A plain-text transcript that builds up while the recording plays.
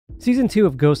Season 2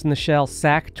 of Ghost in the Shell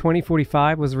SAC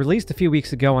 2045 was released a few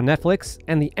weeks ago on Netflix,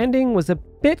 and the ending was a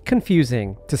bit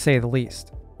confusing, to say the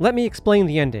least. Let me explain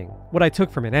the ending, what I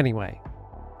took from it anyway.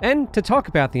 And to talk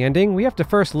about the ending, we have to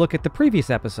first look at the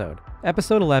previous episode,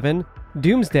 Episode 11,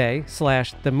 Doomsday /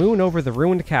 The Moon Over the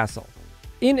Ruined Castle.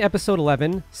 In Episode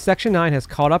 11, Section 9 has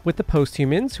caught up with the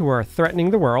posthumans who are threatening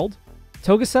the world.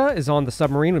 Taogusa is on the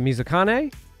submarine with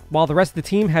Mizukane, while the rest of the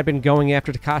team had been going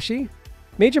after Takashi.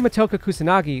 Major Matoko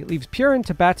Kusanagi leaves Purin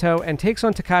to Batou and takes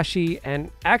on Takashi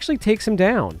and actually takes him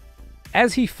down.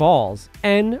 As he falls,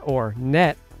 N, or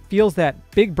Net, feels that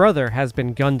Big Brother has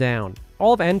been gunned down.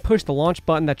 All of N push the launch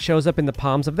button that shows up in the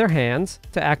palms of their hands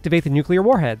to activate the nuclear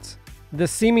warheads. The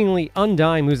seemingly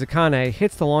undying Mizukane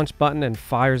hits the launch button and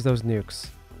fires those nukes.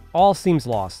 All seems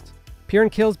lost.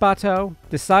 Purin kills Batou,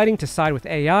 deciding to side with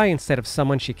AI instead of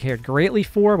someone she cared greatly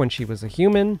for when she was a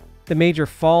human. The Major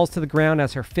falls to the ground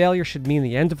as her failure should mean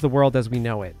the end of the world as we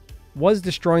know it. Was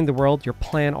destroying the world your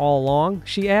plan all along?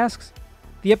 She asks.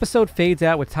 The episode fades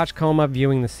out with Tachikoma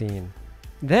viewing the scene.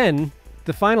 Then,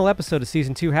 the final episode of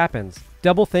Season 2 happens.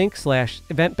 Doublethink /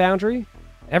 event boundary.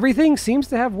 Everything seems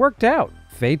to have worked out.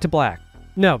 Fade to black.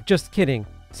 No, just kidding.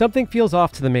 Something feels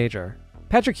off to the Major.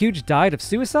 Patrick Hughes died of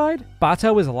suicide?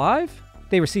 Batou is alive?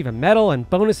 They receive a medal and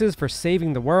bonuses for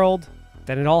saving the world.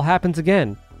 Then it all happens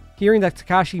again. Hearing that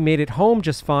Takashi made it home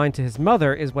just fine to his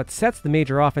mother is what sets the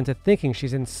Major off into thinking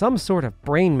she's in some sort of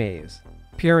brain maze.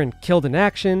 Purin killed in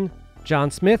action. John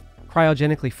Smith,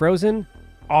 cryogenically frozen.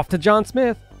 Off to John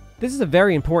Smith. This is a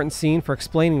very important scene for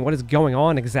explaining what is going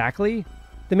on exactly.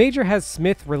 The Major has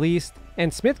Smith released,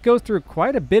 and Smith goes through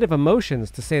quite a bit of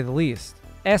emotions to say the least.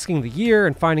 Asking the year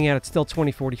and finding out it's still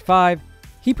 2045,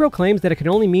 he proclaims that it can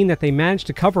only mean that they managed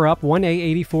to cover up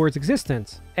 1A84's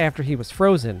existence after he was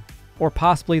frozen. Or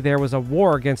possibly there was a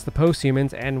war against the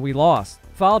posthumans and we lost,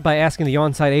 followed by asking the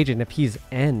on-site agent if he's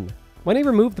N. When he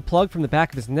removed the plug from the back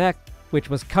of his neck, which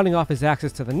was cutting off his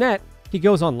access to the net, he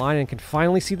goes online and can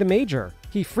finally see the Major.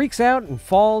 He freaks out and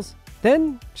falls,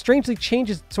 then strangely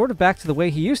changes sort of back to the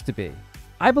way he used to be.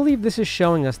 I believe this is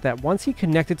showing us that once he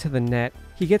connected to the net,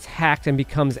 he gets hacked and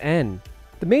becomes N.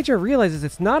 The Major realizes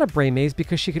it's not a brain maze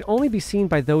because she can only be seen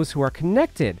by those who are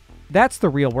connected. That's the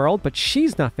real world, but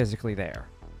she's not physically there.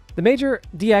 The Major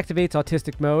deactivates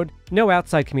autistic mode, no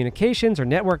outside communications or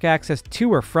network access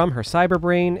to or from her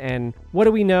cyberbrain, and what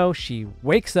do we know? She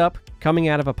wakes up coming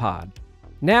out of a pod.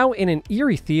 Now in an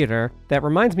eerie theater that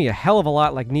reminds me a hell of a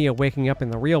lot like Neo waking up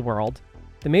in the real world,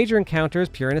 the Major encounters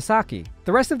Purin Asaki.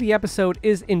 The rest of the episode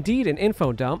is indeed an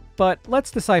info dump, but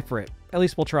let's decipher it. At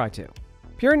least we'll try to.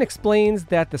 Purin explains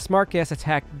that the smart gas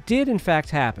attack did in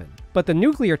fact happen, but the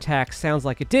nuclear attack sounds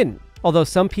like it didn't. Although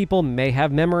some people may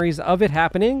have memories of it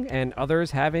happening, and others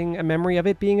having a memory of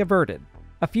it being averted.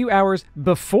 A few hours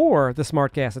before the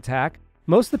smart gas attack,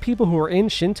 most of the people who were in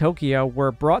Shin Tokyo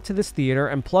were brought to this theater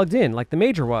and plugged in like the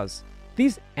Major was.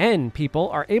 These N people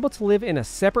are able to live in a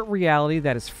separate reality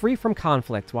that is free from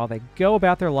conflict while they go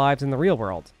about their lives in the real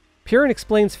world. Purin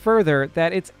explains further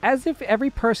that it's as if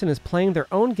every person is playing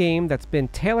their own game that's been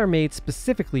tailor-made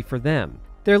specifically for them.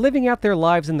 They're living out their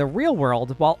lives in the real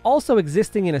world while also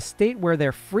existing in a state where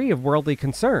they're free of worldly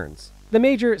concerns. The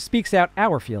Major speaks out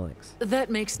our feelings.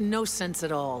 That makes no sense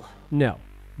at all. No,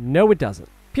 it doesn't.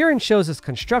 Purin shows us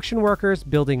construction workers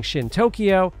building Shin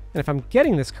Tokyo, and if I'm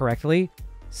getting this correctly,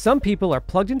 some people are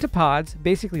plugged into pods,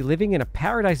 basically living in a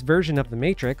paradise version of the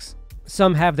Matrix.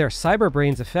 Some have their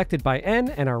cyberbrains affected by N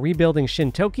and are rebuilding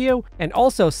Shin Tokyo, and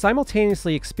also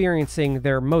simultaneously experiencing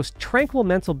their most tranquil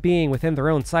mental being within their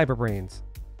own cyberbrains.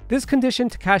 This condition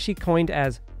Takashi coined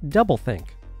as doublethink.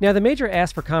 Now the Major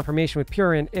asked for confirmation with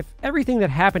Purin if everything that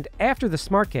happened after the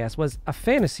smart gas was a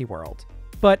fantasy world.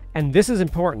 But, and this is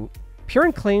important,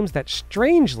 Purin claims that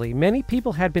strangely many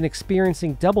people had been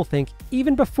experiencing doublethink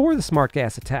even before the smart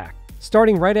gas attack,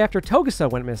 starting right after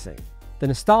Taogusa went missing, the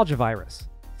nostalgia virus.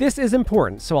 This is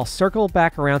important, so I'll circle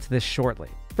back around to this shortly.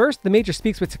 First, the Major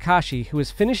speaks with Takashi, who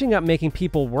is finishing up making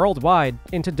people worldwide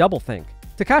into doublethink.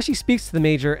 Takashi speaks to the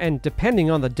Major, and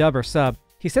depending on the dub or sub,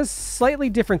 he says slightly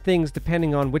different things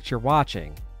depending on which you're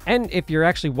watching. And if you're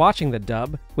actually watching the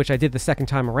dub, which I did the second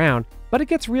time around, but it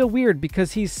gets real weird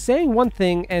because he's saying one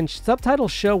thing and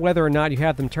subtitles show whether or not you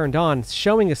have them turned on,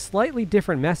 showing a slightly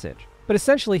different message. But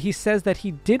essentially he says that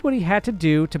he did what he had to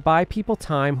do to buy people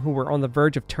time who were on the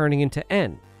verge of turning into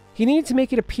N. He needed to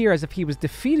make it appear as if he was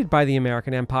defeated by the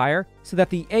American Empire so that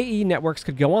the AE networks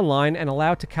could go online and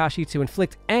allow Takashi to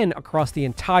inflict N across the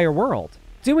entire world.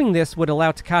 Doing this would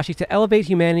allow Takashi to elevate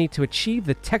humanity to achieve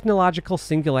the technological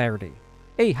singularity,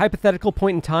 a hypothetical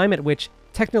point in time at which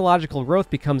technological growth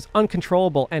becomes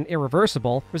uncontrollable and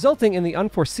irreversible, resulting in the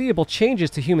unforeseeable changes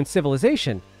to human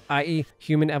civilization, i.e.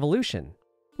 human evolution.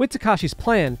 With Takashi's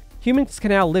plan, humans can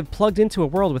now live plugged into a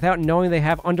world without knowing they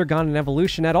have undergone an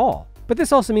evolution at all. But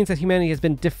this also means that humanity has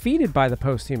been defeated by the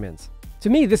post-humans. To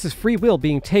me, this is free will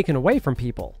being taken away from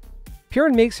people.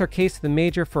 Purin makes her case to the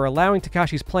Major for allowing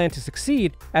Takashi's plan to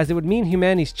succeed, as it would mean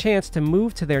humanity's chance to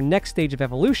move to their next stage of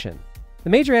evolution. The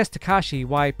Major asks Takashi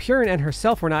why Purin and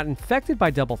herself were not infected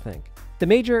by doublethink. The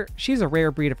Major, she's a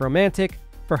rare breed of romantic.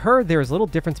 For her, there is little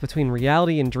difference between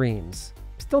reality and dreams.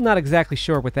 Still not exactly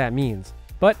sure what that means.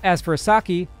 But as for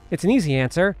Asaki, it's an easy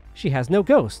answer. She has no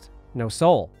ghost, no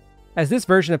soul. As this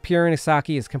version of Purin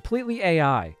Asaki is completely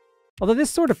AI. Although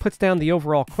this sort of puts down the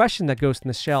overall question that Ghost in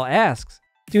the Shell asks,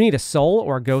 do you need a soul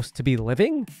or a ghost to be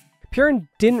living? Purin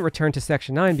didn't return to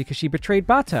Section 9 because she betrayed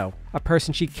Batou, a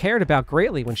person she cared about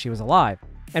greatly when she was alive,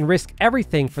 and risked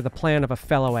everything for the plan of a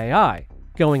fellow AI,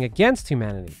 going against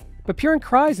humanity. But Purin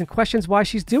cries and questions why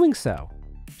she's doing so.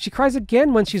 She cries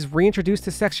again when she's reintroduced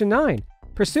to Section 9,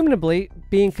 presumably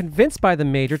being convinced by the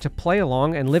Major to play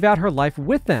along and live out her life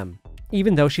with them,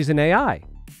 even though she's an AI.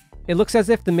 It looks as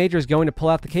if the Major is going to pull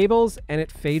out the cables, and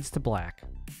it fades to black.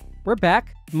 We're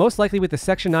back, most likely with the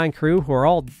Section 9 crew who are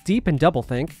all deep in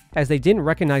doublethink, as they didn't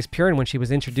recognize Purin when she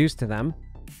was introduced to them.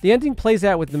 The ending plays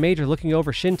out with the Major looking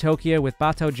over Shin Tokyo with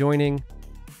Batou joining.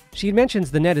 She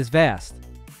mentions the net is vast.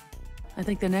 I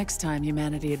think the next time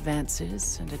humanity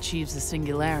advances and achieves the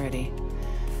singularity,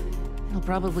 it'll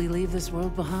probably leave this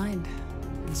world behind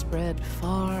and spread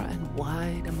far and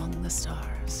wide among the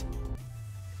stars.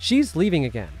 She's leaving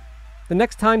again. The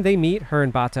next time they meet, her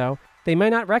and Batou, they might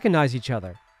not recognize each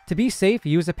other. To be safe,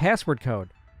 use a password code,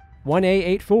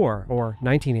 1A84 or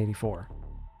 1984.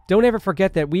 Don't ever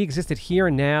forget that we existed here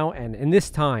and now and in this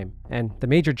time, and the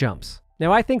Major jumps.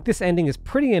 Now I think this ending is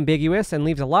pretty ambiguous and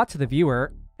leaves a lot to the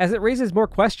viewer, as it raises more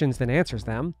questions than answers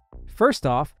them. First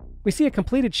off, we see a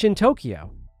completed Shin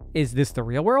Tokyo. Is this the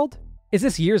real world? Is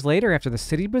this years later after the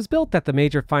city was built that the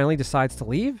Major finally decides to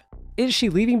leave? Is she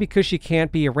leaving because she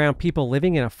can't be around people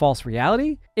living in a false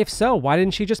reality? If so, why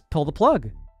didn't she just pull the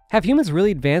plug? Have humans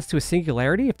really advanced to a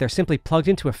singularity if they're simply plugged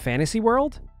into a fantasy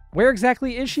world? Where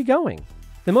exactly is she going?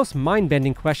 The most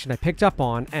mind-bending question I picked up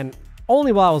on, and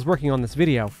only while I was working on this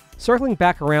video, circling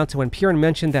back around to when Purin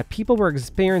mentioned that people were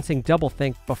experiencing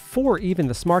doublethink before even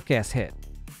the smart gas hit.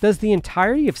 Does the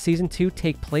entirety of Season 2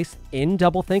 take place in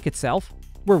doublethink itself?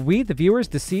 Were we, the viewers,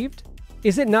 deceived?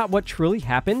 Is it not what truly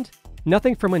happened?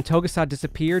 Nothing from when Taogusa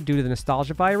disappeared due to the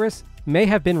nostalgia virus may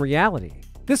have been reality.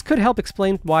 This could help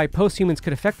explain why posthumans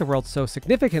could affect the world so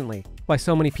significantly, why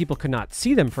so many people could not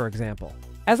see them, for example.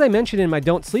 As I mentioned in my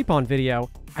Don't Sleep On video,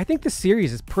 I think this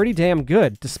series is pretty damn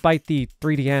good despite the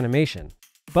 3D animation.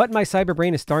 But my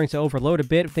cyberbrain is starting to overload a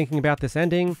bit thinking about this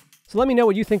ending, so let me know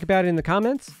what you think about it in the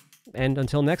comments. And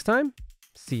until next time,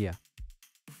 see ya.